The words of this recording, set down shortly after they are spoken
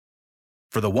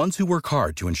For the ones who work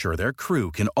hard to ensure their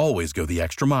crew can always go the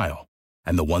extra mile,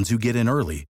 and the ones who get in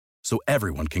early so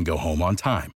everyone can go home on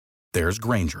time, there's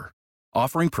Grainger,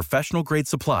 offering professional-grade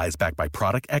supplies backed by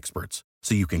product experts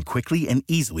so you can quickly and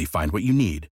easily find what you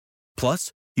need.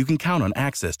 Plus, you can count on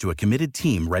access to a committed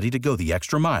team ready to go the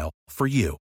extra mile for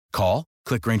you. Call,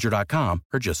 click Grainger.com,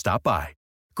 or just stop by.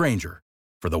 Grainger,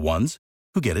 for the ones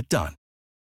who get it done.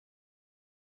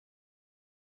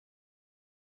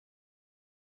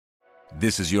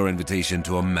 This is your invitation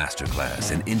to a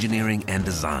masterclass in engineering and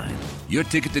design. Your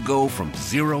ticket to go from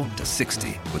 0 to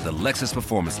 60 with the Lexus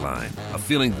Performance Line. A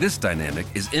feeling this dynamic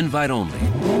is invite only.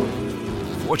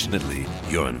 Fortunately,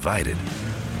 you're invited.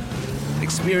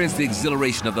 Experience the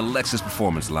exhilaration of the Lexus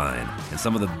Performance Line and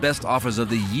some of the best offers of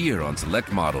the year on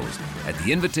select models at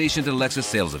the Invitation to Lexus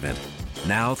sales event,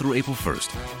 now through April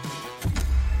 1st.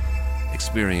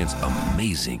 Experience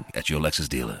amazing at your Lexus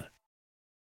dealer.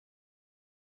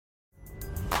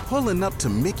 Pulling up to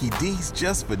Mickey D's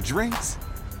just for drinks?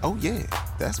 Oh yeah,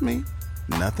 that's me.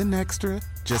 Nothing extra,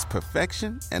 just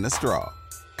perfection and a straw.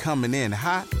 Coming in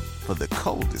hot for the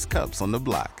coldest cups on the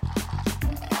block.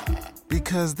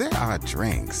 Because there are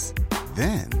drinks.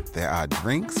 Then there are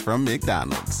drinks from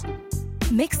McDonald's.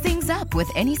 Mix things up with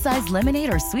any size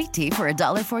lemonade or sweet tea for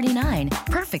 $1.49.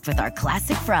 Perfect with our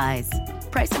classic fries.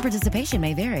 Price and participation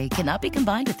may vary. Cannot be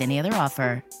combined with any other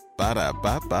offer.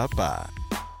 Ba-da-ba-ba-ba.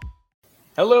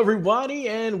 Hello, everybody,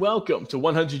 and welcome to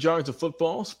 100 Yards of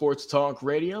Football Sports Talk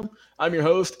Radio. I'm your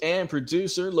host and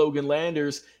producer, Logan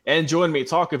Landers, and join me to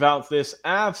talk about this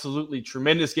absolutely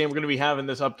tremendous game we're going to be having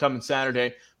this upcoming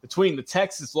Saturday between the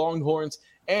Texas Longhorns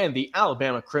and the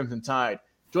Alabama Crimson Tide.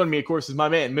 Joining me, of course, is my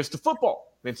man, Mr.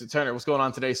 Football, Vincent Turner. What's going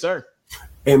on today, sir?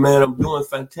 Hey, man, I'm doing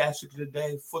fantastic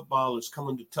today. Football is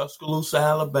coming to Tuscaloosa,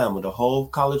 Alabama. The whole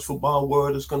college football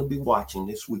world is going to be watching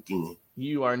this weekend.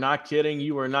 You are not kidding.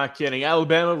 You are not kidding.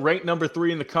 Alabama ranked number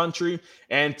 3 in the country,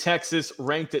 and Texas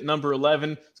ranked at number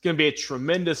 11. It's going to be a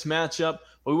tremendous matchup.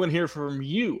 But we want to hear from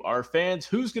you, our fans.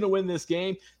 Who's going to win this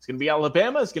game? It's going to be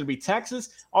Alabama. It's going to be Texas.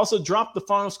 Also, drop the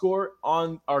final score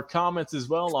on our comments as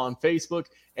well on Facebook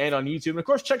and on YouTube. And, of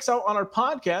course, check us out on our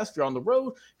podcast. If you're on the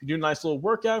road, if you're doing a nice little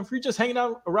workout, if you're just hanging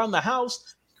out around the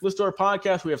house, listen to our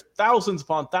podcast. We have thousands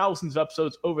upon thousands of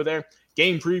episodes over there.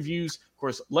 Game previews, of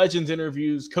course, legends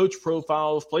interviews, coach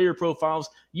profiles, player profiles,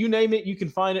 you name it, you can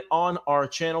find it on our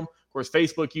channel. Of course,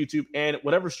 Facebook, YouTube, and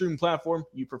whatever streaming platform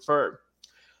you prefer.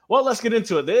 Well, let's get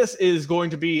into it. This is going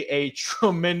to be a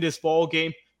tremendous ball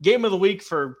game. Game of the week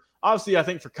for, obviously, I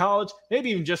think for college, maybe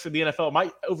even just for the NFL.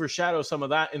 Might overshadow some of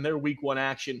that in their week 1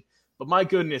 action. But my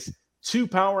goodness, 2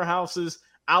 powerhouses,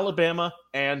 Alabama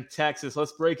and Texas.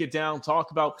 Let's break it down,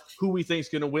 talk about who we think is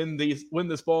going to win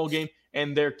this ball game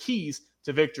and their keys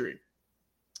to victory.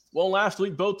 Well, last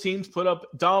week, both teams put up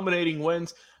dominating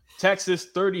wins. Texas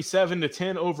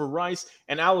 37-10 over Rice,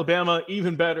 and Alabama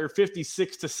even better,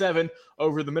 56-7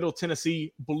 over the Middle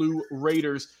Tennessee Blue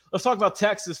Raiders. Let's talk about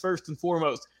Texas first and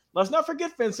foremost. Let's not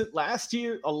forget, Vincent, last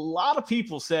year, a lot of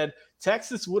people said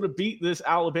Texas would have beat this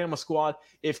Alabama squad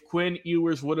if Quinn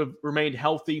Ewers would have remained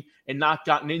healthy and not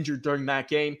gotten injured during that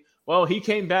game. Well, he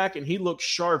came back and he looked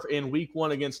sharp in week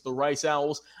 1 against the Rice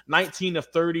Owls. 19 of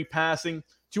 30 passing,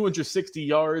 260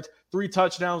 yards, 3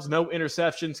 touchdowns, no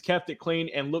interceptions, kept it clean,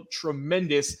 and looked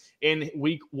tremendous in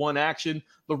week 1 action.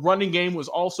 The running game was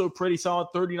also pretty solid,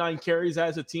 39 carries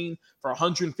as a team for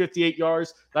 158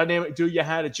 yards. Dynamic duo you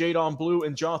had a Jadon Blue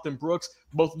and Jonathan Brooks.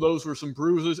 Both of those were some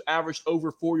bruisers, averaged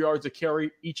over 4 yards a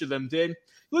carry. Each of them did.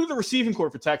 Look at the receiving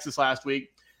corps for Texas last week.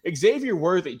 Xavier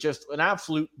Worthy, just an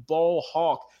absolute ball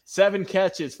hawk. 7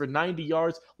 catches for 90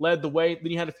 yards, led the way.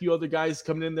 Then you had a few other guys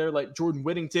coming in there like Jordan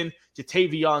Whittington,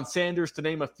 Jatavion Sanders, to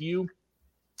name a few.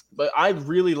 But I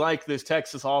really like this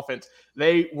Texas offense.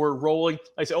 They were rolling. Like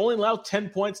I said, only allowed 10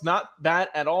 points, not bad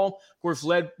at all. Of course,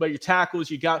 led by your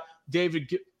tackles. You got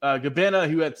David Gabena,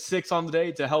 who had 6 on the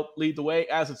day to help lead the way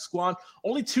as a squad.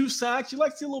 Only 2 sacks. You'd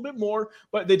like to see a little bit more,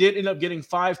 but they did end up getting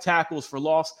 5 tackles for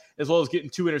loss, as well as getting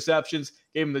 2 interceptions.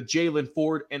 Gave them to Jalen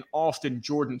Ford and Austin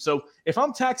Jordan. So if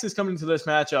I'm Texas coming into this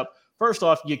matchup, first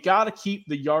off, you got to keep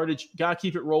the yardage, got to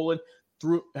keep it rolling.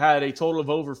 Had a total of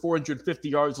over 450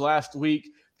 yards last week.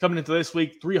 Coming into this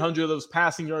week, 300 of those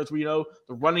passing yards. We know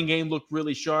the running game looked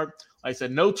really sharp. Like I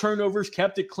said, no turnovers,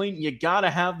 kept it clean. You got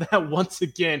to have that once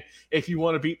again if you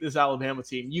want to beat this Alabama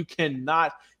team. You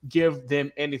cannot give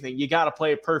them anything. You got to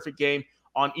play a perfect game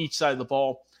on each side of the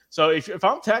ball. So if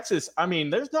I'm Texas, I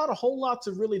mean, there's not a whole lot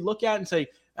to really look at and say,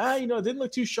 it didn't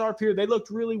look too sharp here. They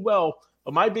looked really well.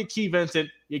 But my big key, Vincent,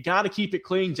 you got to keep it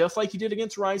clean, just like you did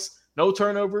against Rice. No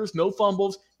turnovers, no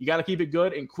fumbles. You got to keep it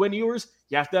good. And Quinn Ewers,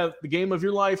 you have to have the game of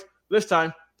your life. This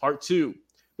time, part 2.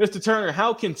 Mr. Turner,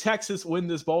 how can Texas win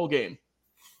this ball game?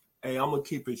 Hey, I'm going to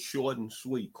keep it short and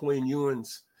sweet. Quinn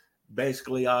Ewing's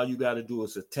basically all you got to do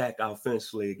is attack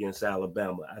offensively against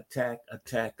Alabama. Attack,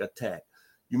 attack, attack.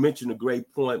 You mentioned a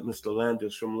great point, Mr.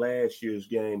 Landers, from last year's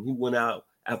game. He went out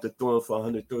after throwing for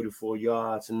 134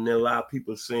 yards, and then a lot of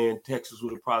people saying Texas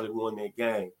would have probably won that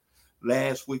game.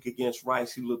 Last week against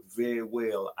Rice, he looked very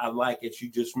well. I like, as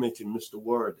you just mentioned, Mr.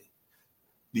 Worthy.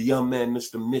 The young man,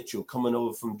 Mr. Mitchell, coming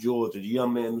over from Georgia. The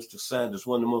young man, Mr. Sanders,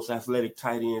 one of the most athletic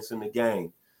tight ends in the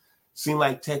game. Seems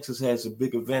like Texas has a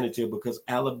big advantage here because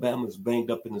Alabama's banged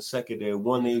up in the secondary.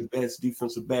 One of their best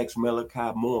defensive backs,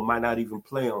 Malachi Moore, might not even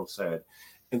play on Saturday.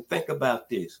 And think about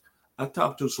this. I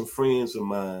talked to some friends of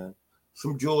mine,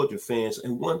 some Georgia fans,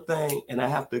 and one thing, and I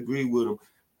have to agree with them,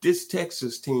 this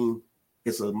Texas team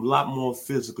is a lot more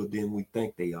physical than we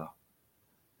think they are.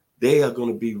 They are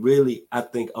going to be really, I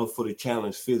think, up for the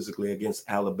challenge physically against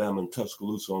Alabama and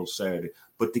Tuscaloosa on Saturday.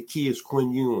 But the key is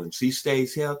Quinn Ewing. He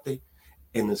stays healthy,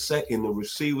 and the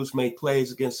receivers make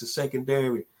plays against the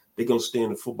secondary. They're going to stay in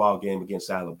the football game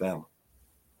against Alabama.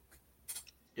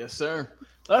 Yes, sir.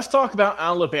 Let's talk about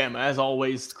Alabama. As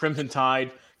always, Crimson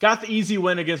Tide got the easy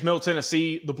win against Middle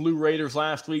Tennessee, the Blue Raiders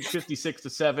last week,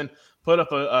 56-7. Put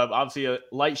up obviously a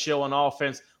light show on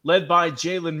offense, led by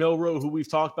Jalen Milroe, who we've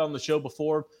talked about on the show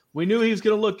before. We knew he was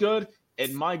going to look good,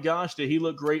 and my gosh, did he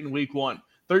look great in week 1.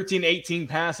 13-18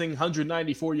 passing,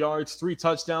 194 yards, 3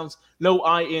 touchdowns, no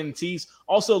INTs.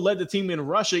 Also led the team in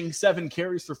rushing, 7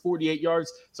 carries for 48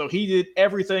 yards. So he did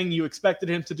everything you expected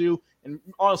him to do, and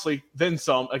honestly, then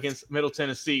some against Middle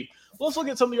Tennessee. Let's look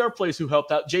at some of the other players who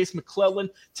helped out. Jace McClellan,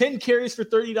 10 carries for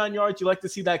 39 yards. You like to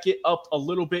see that get up a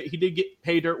little bit. He did get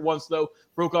pay dirt once, though.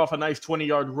 Broke off a nice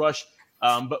 20-yard rush.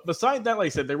 But besides that, like I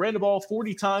said, they ran the ball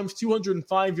 40 times,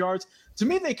 205 yards. To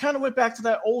me, they kind of went back to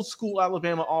that old-school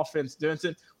Alabama offense,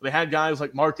 Vincent. They had guys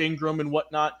like Mark Ingram and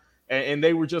whatnot, and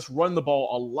they were just run the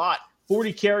ball a lot.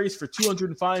 40 carries for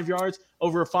 205 yards,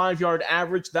 over a 5-yard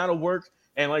average. That'll work.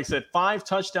 And like I said, 5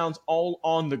 touchdowns all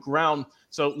on the ground.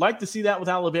 So like to see that with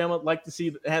Alabama. Like to see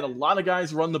they had a lot of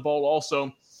guys run the ball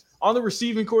also. On the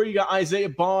receiving core, you got Isaiah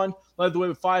Bond, led the way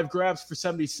with 5 grabs for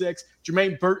 76.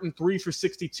 Jermaine Burton, 3 for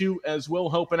 62 as well,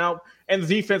 helping out. And the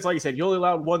defense, like I said, you only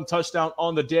allowed 1 touchdown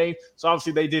on the day. So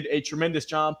obviously they did a tremendous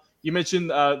job. You mentioned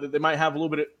that they might have a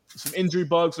little bit of some injury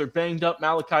bugs. They're banged up.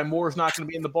 Malachi Moore is not going to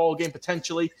be in the ball game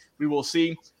potentially. We will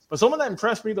see. But someone that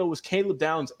impressed me, though, was Caleb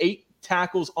Downs. 8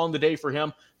 tackles on the day for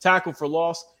him. Tackle for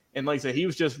loss. And like I said, he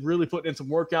was just really putting in some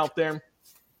work out there.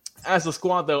 As a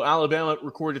squad, though, Alabama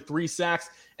recorded 3 sacks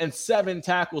and 7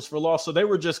 tackles for loss. So they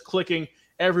were just clicking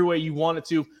every way you wanted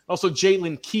to. Also,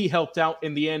 Jalen Key helped out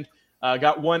in the end.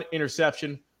 Got 1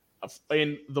 interception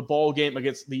in the ball game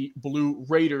against the Blue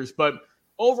Raiders. But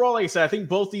overall, like I said, I think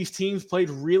both these teams played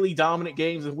really dominant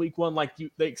games in week 1 like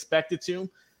they expected to.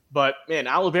 But, man,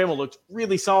 Alabama looked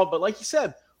really solid. But like you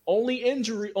said, only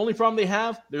problem they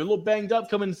have, they're a little banged up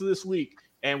coming into this week.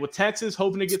 And with Texas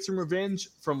hoping to get some revenge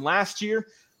from last year,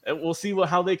 and we'll see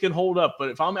how they can hold up. But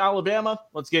if I'm Alabama,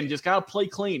 once again, just got to play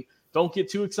clean. Don't get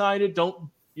too excited.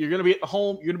 You're going to be at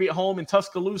home. You're going to be at home in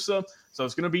Tuscaloosa. So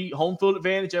it's going to be home field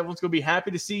advantage. Everyone's going to be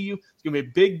happy to see you. It's going to be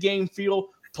a big game feel.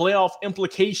 Playoff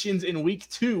implications in week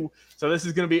 2. So this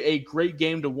is going to be a great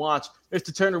game to watch.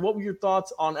 Mr. Turner, what were your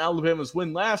thoughts on Alabama's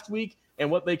win last week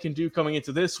and what they can do coming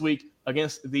into this week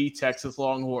against the Texas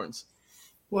Longhorns?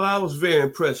 Well, I was very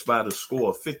impressed by the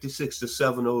score,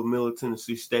 56-7 over Middle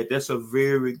Tennessee State. That's a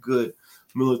very good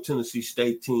Middle Tennessee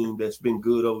State team that's been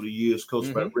good over the years,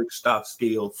 coached by Rick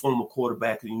Stockstill, former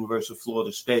quarterback at the University of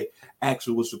Florida State.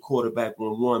 Actually was the quarterback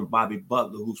when one Bobby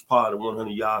Butler, who's part of 100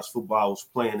 Yards Football, was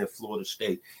playing at Florida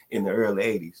State in the early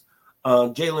 80s.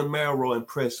 Jalen Milroe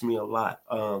impressed me a lot.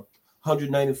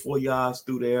 194 yards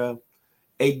through there,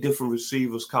 8 different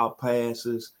receivers caught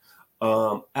passes.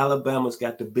 Alabama's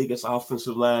got the biggest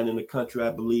offensive line in the country, I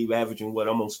believe, averaging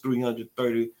almost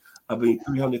 330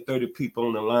 people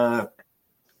on the line.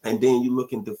 And then you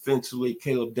looking defensively,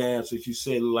 Caleb Downs, as you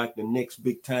said, like the next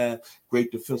big time,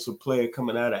 great defensive player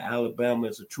coming out of Alabama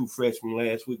as a true freshman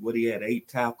last week, where he had 8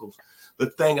 tackles.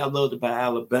 The thing I loved about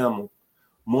Alabama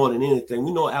more than anything,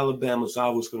 we know Alabama's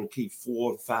always going to keep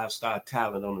 4 or 5-star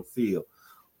talent on the field,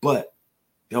 but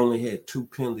they only had 2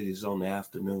 penalties on the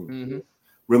afternoon.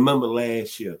 Remember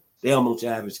last year, they almost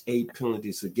averaged 8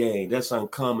 penalties a game. That's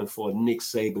uncommon for a Nick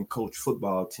Saban coach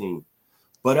football team.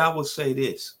 But I would say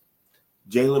this,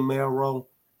 Jalen Milroe,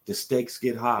 the stakes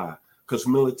get higher because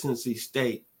Middle Tennessee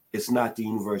State is not the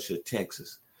University of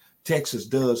Texas. Texas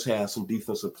does have some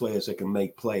defensive players that can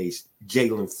make plays.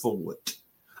 Jalen Ford,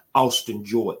 Austin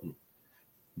Jordan,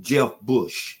 Jeff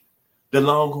Bush. The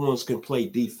Longhorns can play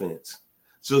defense.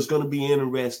 So it's going to be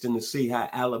interesting to see how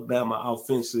Alabama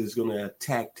offensively is going to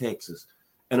attack Texas.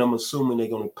 And I'm assuming they're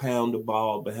going to pound the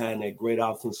ball behind that great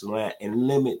offensive line and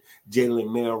limit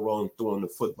Jalen Milroe throwing the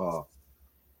football.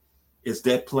 It's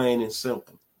that plain and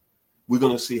simple. We're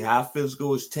going to see how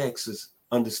physical is Texas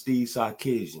under Steve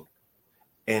Sarkisian.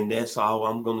 And that's all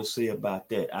I'm going to say about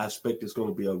that. I expect it's going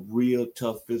to be a real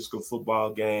tough physical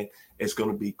football game. It's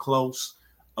going to be close.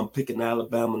 I'm picking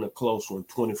Alabama in a close one,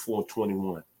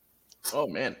 24-21. Oh,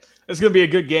 man. It's going to be a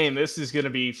good game. This is going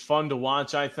to be fun to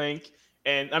watch, I think.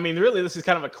 And, I mean, really, this is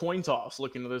kind of a coin toss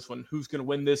looking at this one. Who's going to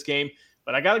win this game?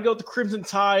 But I got to go with the Crimson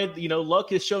Tide. You know, luck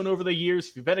has shown over the years.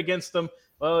 If you bet against them,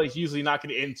 well, it's usually not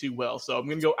going to end too well. So I'm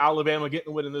going to go Alabama getting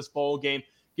the win in this bowl game.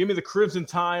 Give me the Crimson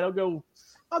Tide. I'll go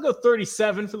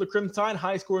 37 for the Crimson Tide,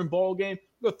 high-scoring ball game.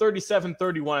 I'll go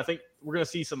 37-31. I think we're going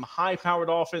to see some high-powered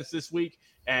offense this week,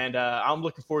 and I'm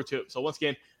looking forward to it. So once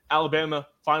again, Alabama,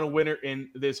 final winner in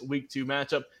this Week 2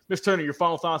 matchup. Mr. Turner, your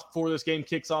final thoughts before this game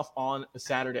kicks off on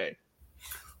Saturday?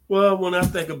 Well, when I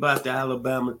think about the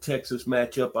Alabama-Texas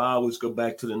matchup, I always go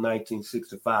back to the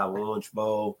 1965 Orange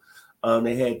Bowl.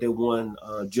 They had that one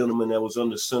gentleman that was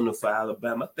under center for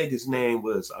Alabama. I think his name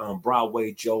was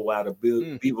Broadway Joe out of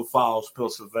Beaver Falls,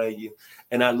 Pennsylvania.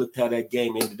 And I looked how that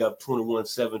game ended up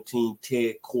 21-17.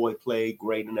 Ted Coy played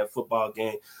great in that football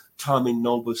game. Tommy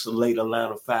Nobis, the late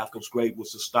Atlanta Falcons great,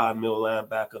 was the star middle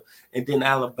linebacker. And then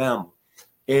Alabama.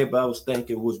 Everybody was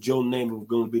thinking, was Joe Namath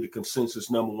going to be the consensus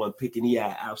number one pick? And he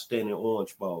had outstanding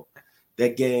Orange Bowl.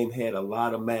 That game had a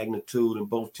lot of magnitude, and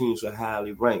both teams are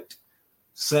highly ranked.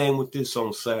 Same with this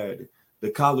on Saturday.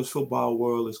 The college football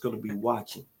world is going to be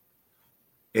watching.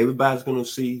 Everybody's going to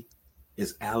see,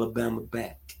 is Alabama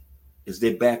back? Is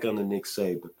they back under Nick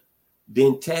Saban?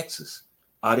 Then Texas.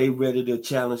 Are they ready to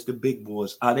challenge the big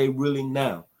boys? Are they really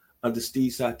now, under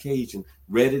Steve Sarkisian,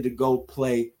 ready to go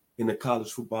play in the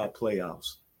college football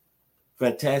playoffs?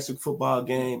 Fantastic football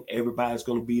game. Everybody's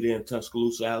going to be there in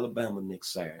Tuscaloosa, Alabama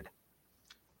next Saturday.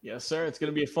 Yes, sir. It's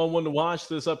going to be a fun one to watch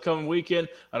this upcoming weekend.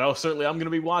 I know certainly I'm going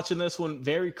to be watching this one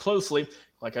very closely.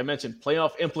 Like I mentioned,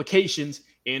 playoff implications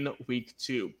in Week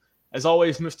 2. As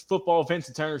always, Mr. Football,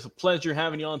 Vincent Turner, it's a pleasure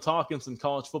having you on talking some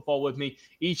college football with me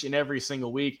each and every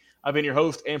single week. I've been your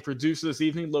host and producer this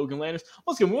evening, Logan Landers.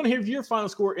 Once again, we want to hear your final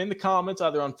score in the comments,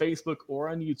 either on Facebook or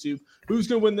on YouTube. Who's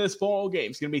going to win this ball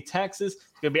game? It's going to be Texas.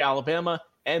 It's going to be Alabama.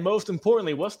 And most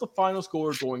importantly, what's the final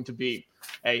score going to be?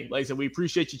 Hey, like I said, we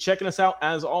appreciate you checking us out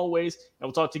as always. And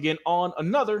we'll talk to you again on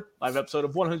another live episode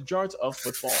of 100 Yards of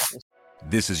Football.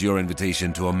 This is your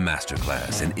invitation to a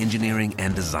masterclass in engineering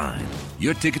and design.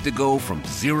 Your ticket to go from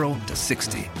 0 to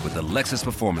 60 with the Lexus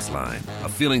Performance Line. A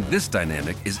feeling this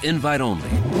dynamic is invite only.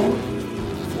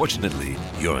 Fortunately,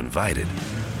 you're invited.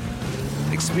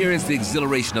 Experience the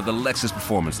exhilaration of the Lexus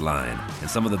Performance Line and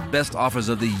some of the best offers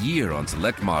of the year on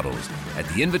select models at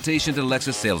the Invitation to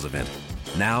Lexus sales event,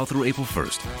 now through April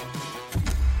 1st.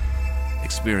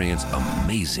 Experience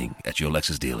amazing at your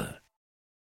Lexus dealer.